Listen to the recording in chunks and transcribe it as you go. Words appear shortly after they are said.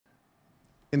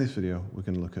In this video, we're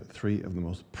going to look at 3 of the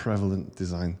most prevalent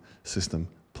design system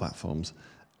platforms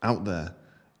out there.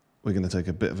 We're going to take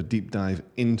a bit of a deep dive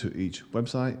into each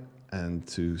website and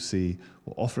to see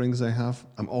what offerings they have.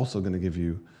 I'm also going to give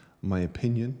you my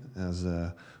opinion as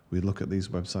we look at these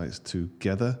websites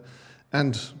together.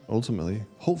 And ultimately,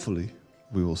 hopefully,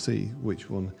 we will see which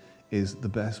one is the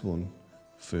best one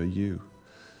for you.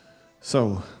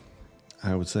 So,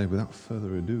 I would say without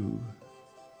further ado,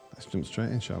 let's jump straight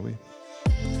in, shall we?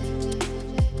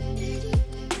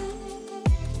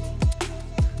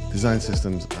 Design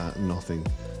systems are nothing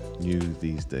new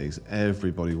these days.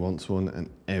 Everybody wants one and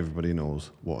everybody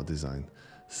knows what a design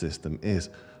system is.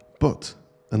 But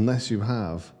unless you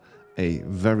have a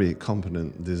very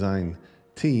competent design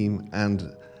team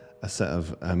and a set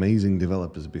of amazing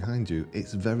developers behind you,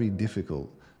 it's very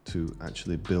difficult to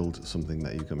actually build something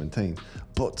that you can maintain.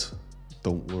 But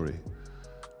don't worry.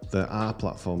 There are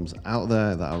platforms out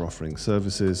there that are offering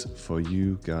services for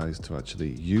you guys to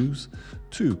actually use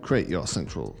to create your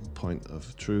central point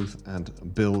of truth and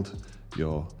build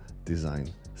your design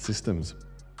systems.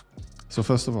 So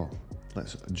first of all,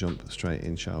 let's jump straight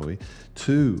in, shall we,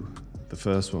 to the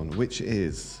first one, which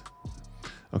is,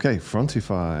 okay,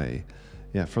 Frontify.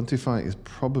 Yeah, Frontify is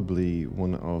probably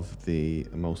one of the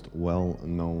most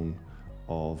well-known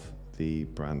of the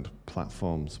brand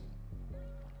platforms.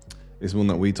 It's one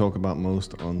that we talk about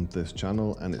most on this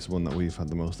channel, and it's one that we've had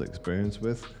the most experience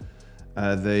with.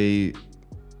 They,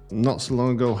 not so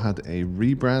long ago, had a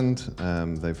rebrand.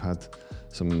 They've had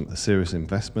some serious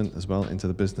investment as well into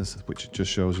the business, which just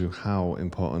shows you how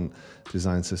important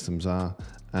design systems are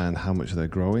and how much they're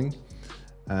growing.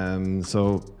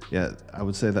 So yeah, I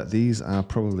would say that these are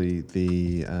probably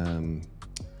the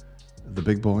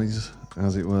big boys,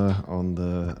 as it were, on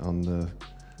the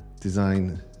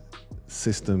design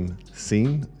system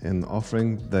scene in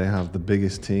offering. They have the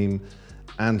biggest team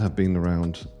and have been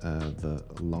around the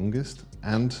longest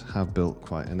and have built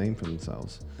quite a name for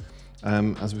themselves.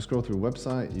 As we scroll through the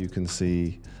website, you can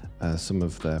see some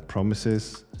of their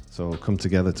promises. So come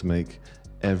together to make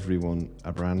everyone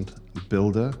a brand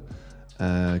builder.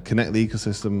 Connect the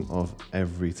ecosystem of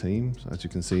every team. So as you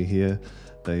can see here,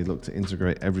 they look to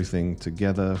integrate everything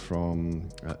together from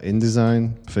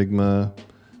InDesign, Figma,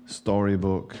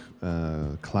 Storybook,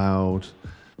 Cloud,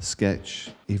 Sketch,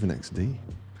 even XD,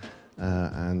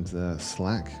 and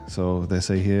Slack. So they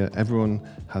say here, everyone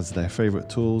has their favorite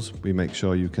tools. We make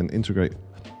sure you can integrate,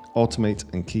 automate,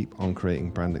 and keep on creating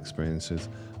brand experiences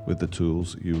with the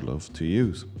tools you love to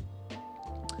use.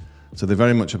 So they're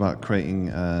very much about creating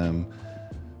a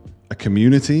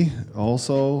community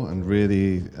also, and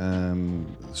really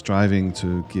striving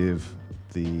to give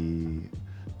the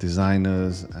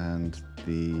designers and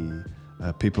the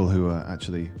people who are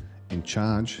actually in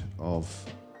charge of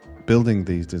building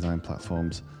these design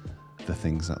platforms the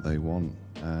things that they want.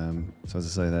 So as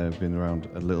I say, they've been around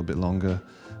a little bit longer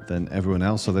than everyone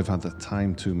else, so they've had the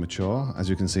time to mature. As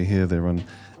you can see here, they run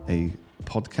a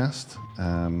podcast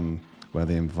where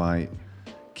they invite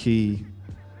key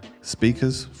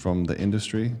speakers from the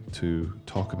industry to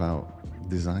talk about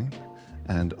design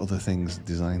and other things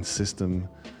design system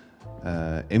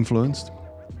influenced.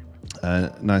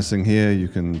 Nice thing here, you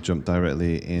can jump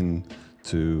directly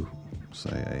into, say,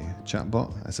 a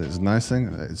chatbot. I say it's a nice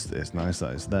thing. It's nice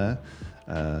that it's there.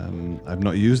 I've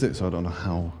not used it, so I don't know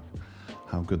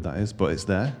how good that is, but it's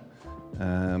there.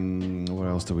 What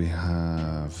else do we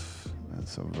have?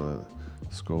 Let's have a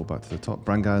scroll back to the top.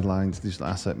 Brand guidelines, digital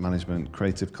asset management,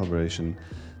 creative collaboration,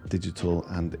 digital,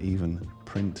 and even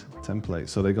print templates.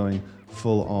 So they're going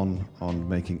full on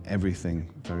making everything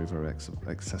very, very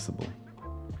accessible.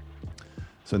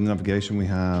 So in the navigation, we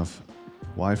have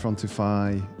why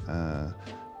Frontify,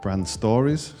 brand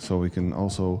stories. So we can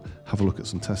also have a look at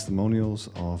some testimonials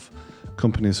of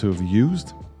companies who have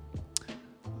used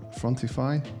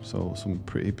Frontify. So some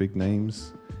pretty big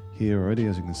names here already,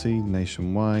 as you can see,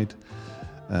 nationwide.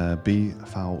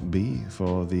 BVB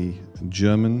for the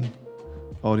German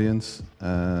audience.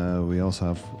 We also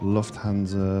have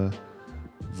Lufthansa,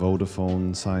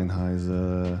 Vodafone,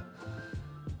 Sennheiser,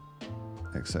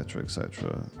 etc.,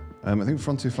 etc. I think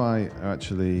Frontify are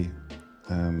actually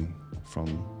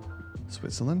from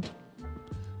Switzerland,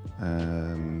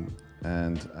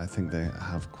 and I think they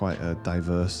have quite a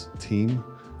diverse team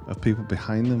of people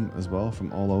behind them as well,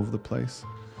 from all over the place.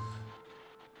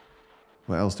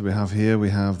 What else do we have here? We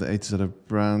have the A to Z of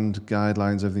brand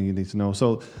guidelines, everything you need to know.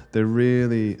 So they're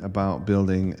really about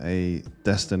building a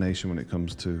destination when it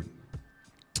comes to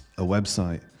a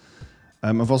website.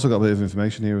 I've also got a bit of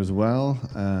information here as well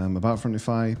about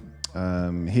Frontify.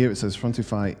 Here it says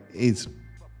Frontify is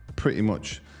pretty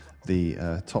much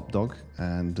the top dog,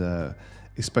 and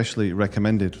especially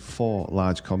recommended for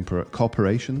large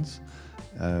corporations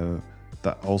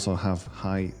that also have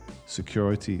high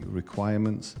security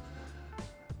requirements.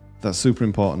 That's super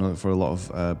important for a lot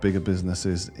of bigger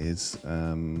businesses, is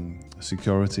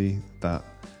security, that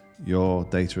your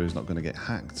data is not going to get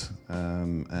hacked,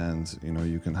 and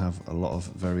you can have a lot of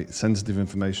very sensitive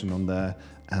information on there,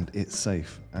 and it's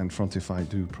safe, and Frontify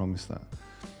do promise that.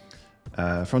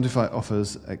 Frontify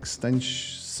offers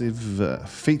extensive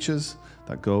features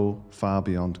that go far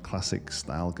beyond classic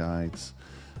style guides.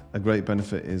 A great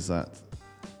benefit is that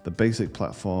the basic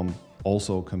platform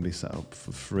also can be set up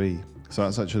for free. So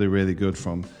that's actually really good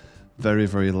from very,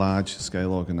 very large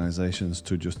scale organizations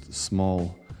to just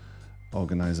small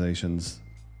organizations.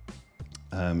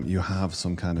 You have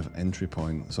some kind of entry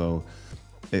point. So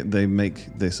they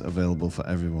make this available for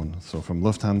everyone. So from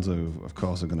Lufthansa, who of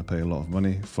course are going to pay a lot of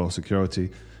money for security,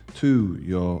 to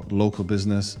your local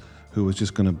business who is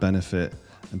just going to benefit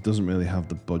and doesn't really have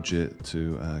the budget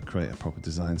to create a proper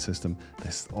design system,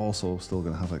 they're also still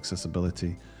going to have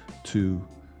accessibility to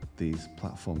these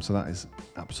platforms. So that is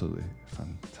absolutely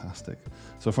fantastic.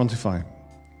 So Frontify,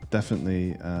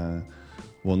 definitely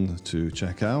one to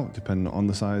check out, depending on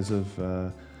the size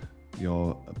of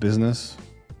your business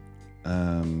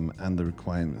and the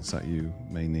requirements that you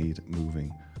may need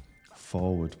moving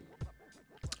forward.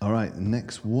 All right,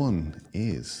 next one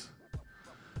is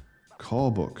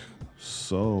CoreBook.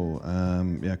 So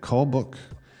CoreBook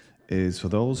is for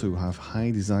those who have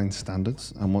high design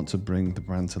standards and want to bring the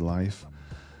brand to life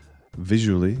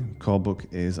visually. CoreBook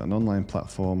is an online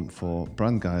platform for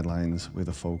brand guidelines with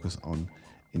a focus on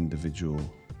individual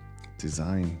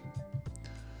design.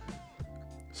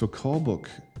 So CoreBook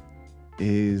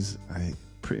is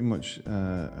pretty much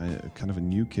a kind of a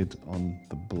new kid on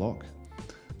the block,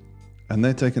 and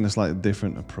they're taking a slightly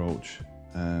different approach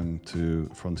to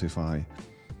Frontify.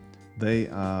 They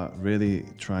are really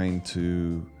trying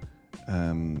to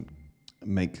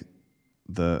make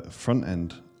the front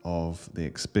end of the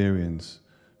experience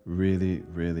really,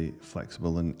 really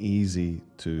flexible and easy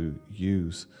to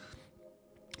use.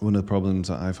 One of the problems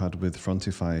that I've had with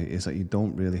Frontify is that you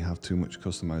don't really have too much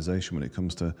customization when it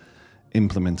comes to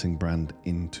implementing brand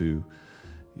into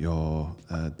your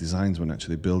designs when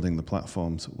actually building the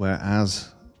platforms,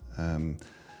 whereas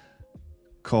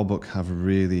CoreBook have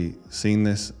really seen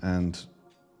this and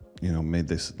made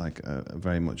this like a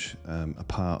very much a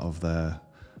part of their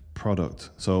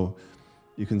product. So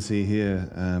you can see here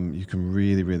you can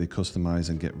really, really customize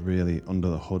and get really under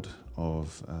the hood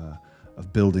of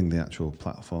building the actual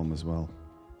platform as well.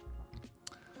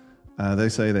 They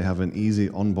say they have an easy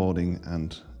onboarding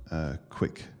and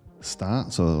quick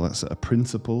start, so that's a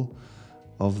principle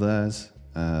of theirs.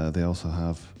 They also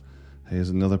have, here's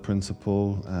another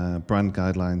principle, brand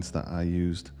guidelines that are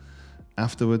used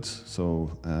afterwards,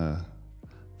 so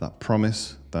that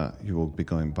promise that you will be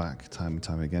going back time and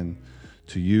time again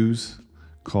to use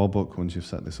CoreBook once you've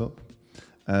set this up.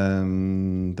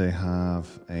 They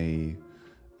have a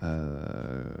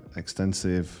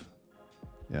extensive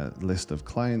list of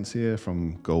clients here,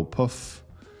 from GoPuff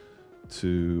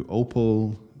to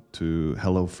Opal to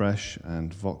HelloFresh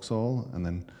and Vauxhall, and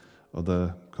then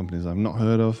other companies I've not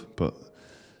heard of, but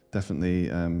definitely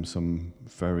some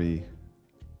very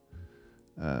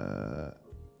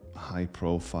high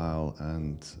profile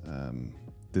and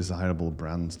desirable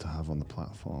brands to have on the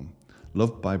platform.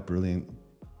 Loved by brilliant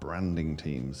branding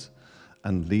teams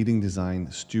and leading design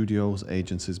studios,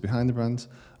 agencies behind the brands.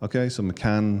 Okay, so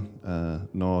McCann,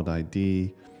 Nord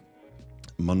ID,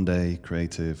 Monday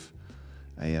Creative,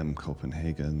 AM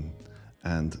Copenhagen,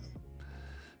 and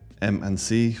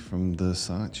M&C from the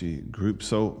Saatchi group.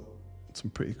 So some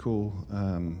pretty cool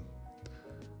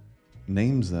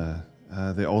names there.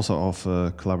 They also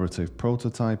offer collaborative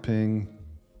prototyping,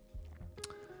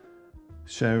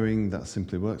 sharing that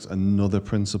simply works, another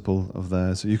principle of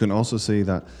theirs. So you can also see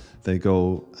that they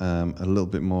go a little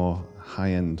bit more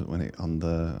high end on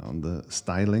the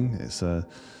styling. It's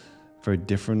very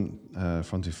different.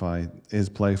 Frontify is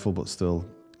playful, but still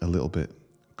a little bit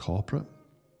corporate.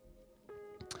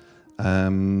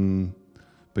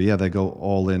 But yeah, they go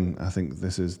all in. I think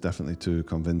this is definitely to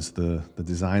convince the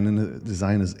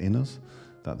designers in us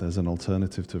that there's an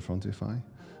alternative to Frontify.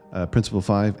 Principle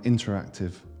 5,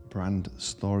 interactive brand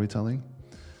storytelling.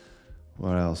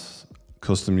 What else?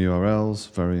 Custom URLs,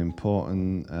 very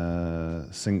important.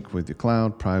 Sync with your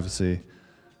cloud, privacy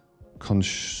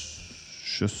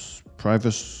conscious.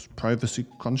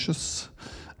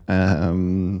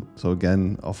 So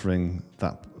again, offering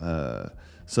that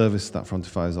service that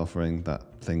Frontify is offering, that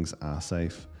things are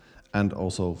safe. and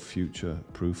also future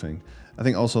proofing. I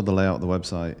think also the layout of the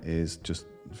website is just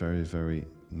very, very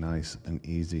nice and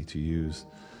easy to use.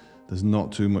 There's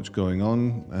not too much going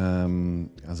on.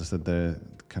 As I said, they're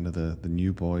kind of the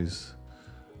new boys,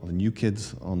 or the new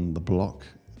kids on the block,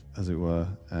 as it were.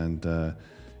 And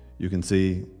you can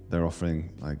see they're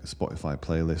offering like a Spotify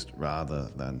playlist rather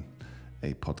than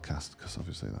a podcast, because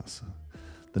obviously that's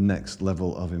the next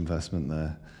level of investment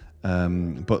there.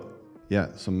 But yeah,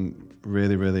 some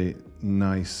really, really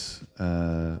nice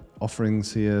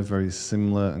offerings here, very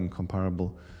similar and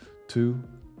comparable to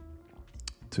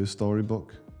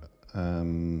Storybook.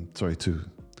 Sorry, to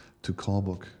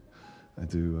CoreBook. I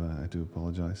do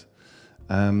apologize.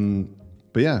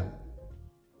 But yeah,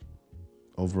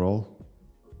 overall,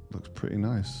 looks pretty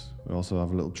nice. We also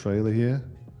have a little trailer here.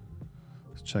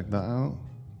 Let's check that out.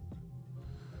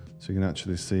 So you can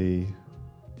actually see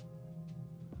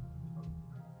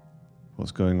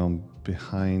what's going on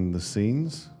behind the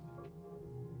scenes.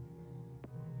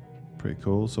 Pretty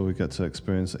cool. So we get to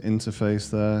experience the interface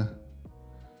there.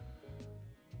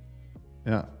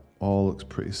 Yeah, all looks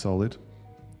pretty solid.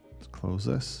 Let's close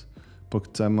this. Book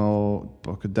a demo,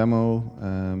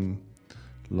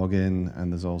 log in,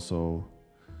 and there's also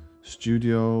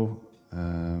Studio,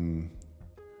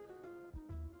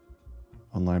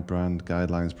 online brand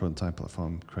guidelines, prototype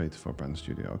platform, created for brand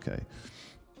studio. Okay.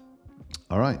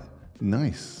 All right,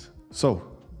 nice. So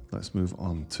let's move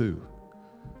on to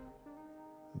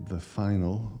the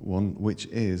final one, which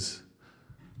is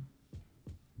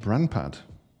BrandPad.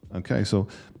 Okay, so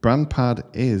BrandPad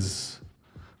is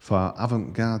for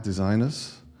avant-garde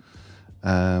designers.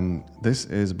 This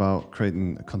is about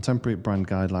creating contemporary brand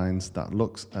guidelines that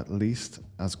looks at least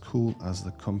as cool as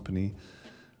the company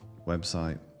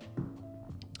website.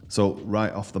 So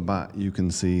right off the bat, you can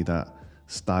see that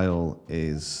style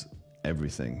is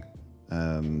everything.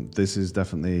 This is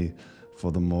definitely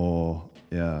for the more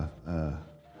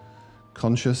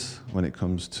conscious when it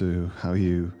comes to how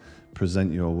you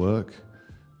present your work.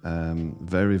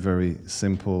 Very, very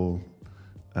simple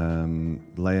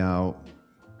layout.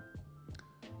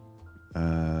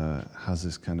 Has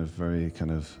this kind of very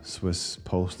kind of Swiss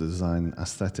poster design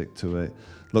aesthetic to it.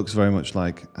 Looks very much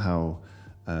like how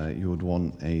you would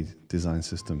want a design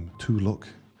system to look.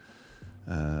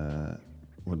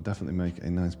 Would definitely make a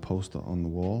nice poster on the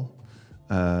wall.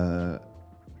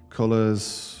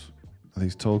 Colors, are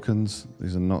these tokens?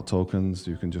 These are not tokens.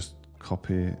 You can just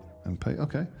copy and paste.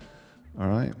 Okay. All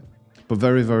right, but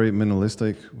very, very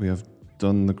minimalistic. We have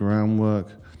done the groundwork.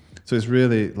 So it's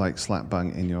really like slap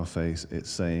bang in your face. It's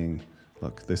saying,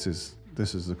 look, this is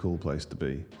the cool place to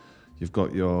be. You've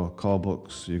got your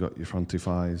CoreBooks, you've got your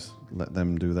Frontifys, let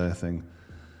them do their thing.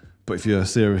 But if you're a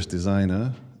serious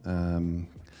designer and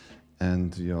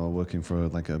you're working for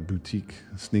like a boutique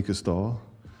sneaker store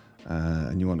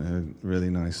and you want a really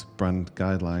nice brand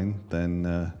guideline,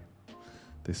 then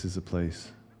this is a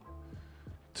place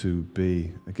to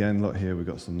be. Again, look here, we've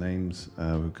got some names.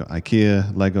 We've got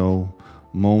IKEA, Lego,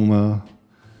 MoMA,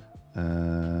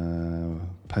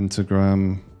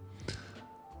 Pentagram,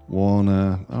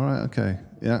 Warner. All right, okay.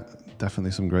 Yeah,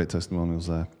 definitely some great testimonials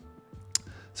there. It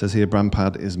says here,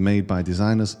 BrandPad is made by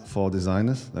designers for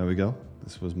designers. There we go.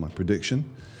 This was my prediction.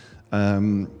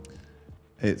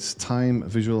 It's time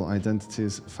visual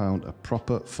identities found a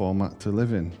proper format to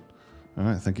live in. All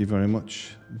right, thank you very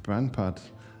much, BrandPad.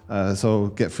 So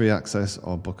get free access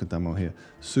or book a demo here.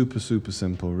 Super, super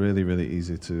simple, really, really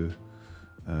easy to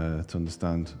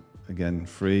understand. Again,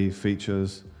 free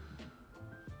features.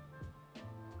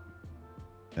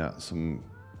 Yeah,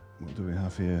 what do we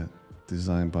have here?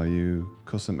 Designed by you,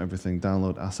 custom everything,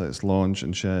 download assets, launch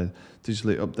and share,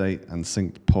 digitally update and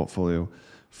synced portfolio,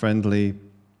 friendly.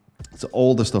 So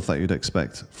all the stuff that you'd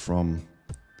expect from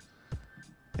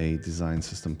a design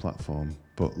system platform,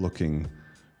 but looking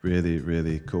really,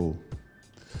 really cool.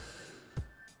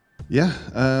 Yeah,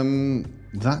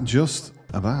 that just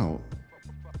about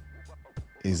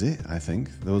is it, I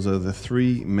think. Those are the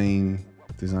three main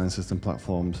design system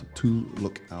platforms to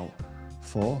look out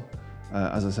for.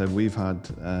 As I said, we've had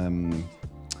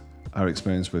our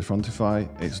experience with Frontify.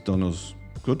 It's done us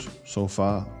good so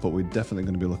far, but we're definitely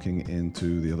going to be looking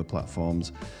into the other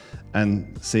platforms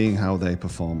and seeing how they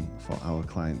perform for our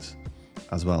clients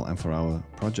as well and for our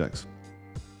projects.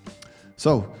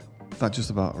 So that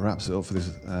just about wraps it up for this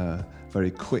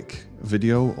very quick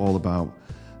video all about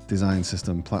design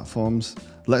system platforms.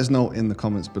 Let us know in the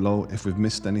comments below if we've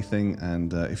missed anything,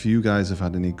 and if you guys have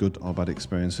had any good or bad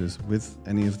experiences with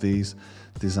any of these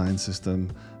design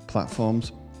system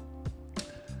platforms.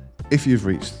 If you've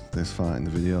reached this far in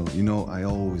the video, you know I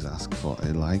always ask for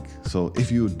a like. So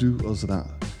if you would do us that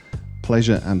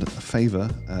pleasure and favour,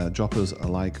 drop us a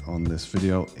like on this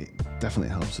video. It definitely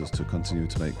helps us to continue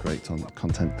to make great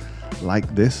content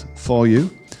like this for you.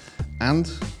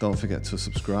 And don't forget to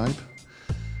subscribe.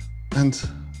 And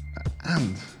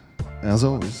as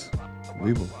always,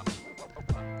 we will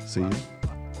see you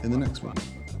in the next one.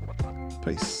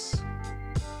 Peace.